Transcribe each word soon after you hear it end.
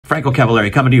Franco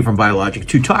Cavaleri coming to you from Biologic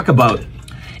to talk about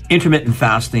intermittent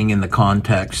fasting in the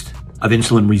context of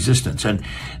insulin resistance. And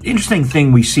the interesting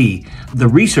thing we see, the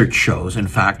research shows, in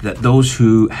fact, that those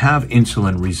who have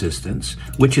insulin resistance,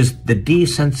 which is the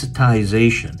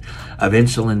desensitization of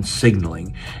insulin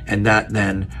signaling, and that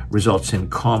then results in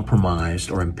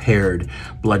compromised or impaired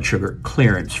blood sugar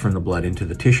clearance from the blood into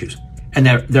the tissues. And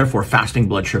therefore, fasting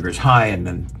blood sugar is high, and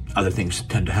then other things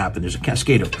tend to happen. There's a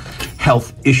cascade of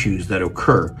health issues that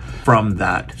occur from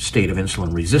that state of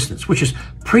insulin resistance, which is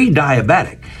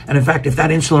pre-diabetic. And in fact, if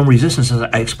that insulin resistance, as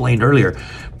I explained earlier,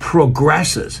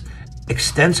 progresses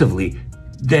extensively,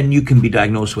 then you can be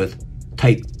diagnosed with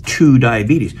type 2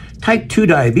 diabetes. Type 2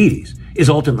 diabetes is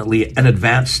ultimately an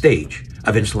advanced stage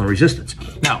of insulin resistance.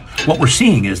 Now, what we're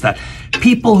seeing is that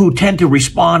people who tend to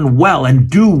respond well and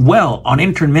do well on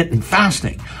intermittent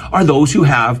fasting are those who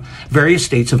have various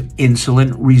states of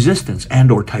insulin resistance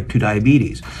and or type 2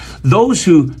 diabetes. Those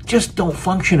who just don't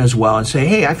function as well and say,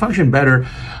 hey, I function better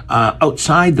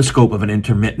outside the scope of an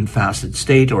intermittent fasted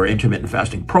state or intermittent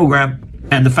fasting program.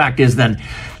 And the fact is then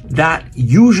that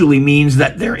usually means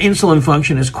that their insulin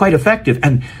function is quite effective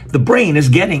and the brain is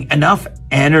getting enough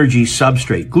energy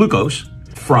substrate, glucose,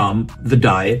 from the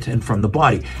diet and from the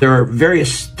body. There are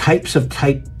various types of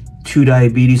type 2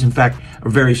 diabetes, in fact,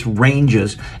 various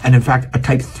ranges, and in fact, a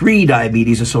type 3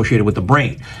 diabetes associated with the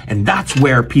brain. And that's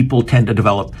where people tend to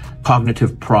develop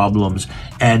cognitive problems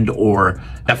and or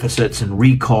deficits and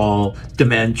recall.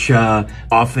 Dementia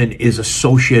often is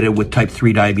associated with type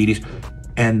 3 diabetes.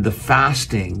 And the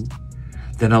fasting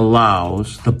then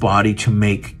allows the body to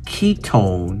make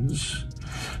ketones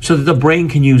so that the brain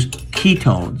can use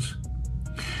ketones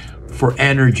for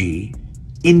energy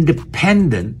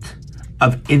independent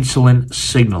of insulin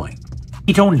signaling.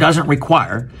 Ketone doesn't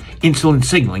require insulin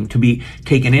signaling to be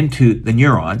taken into the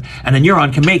neuron, and the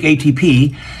neuron can make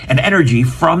ATP and energy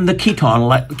from the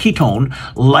ketone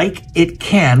like it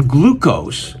can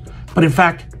glucose. But in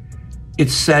fact,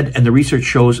 it's said, and the research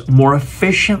shows, more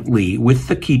efficiently with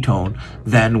the ketone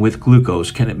than with glucose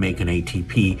can it make an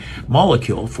ATP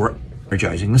molecule for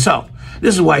energizing the cell.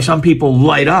 This is why some people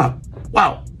light up.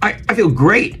 Wow, I feel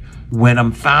great when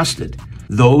I'm fasted.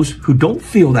 Those who don't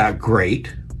feel that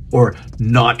great or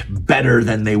not better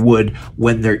than they would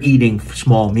when they're eating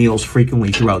small meals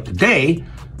frequently throughout the day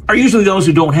are usually those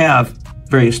who don't have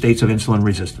various states of insulin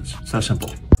resistance. It's that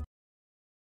simple.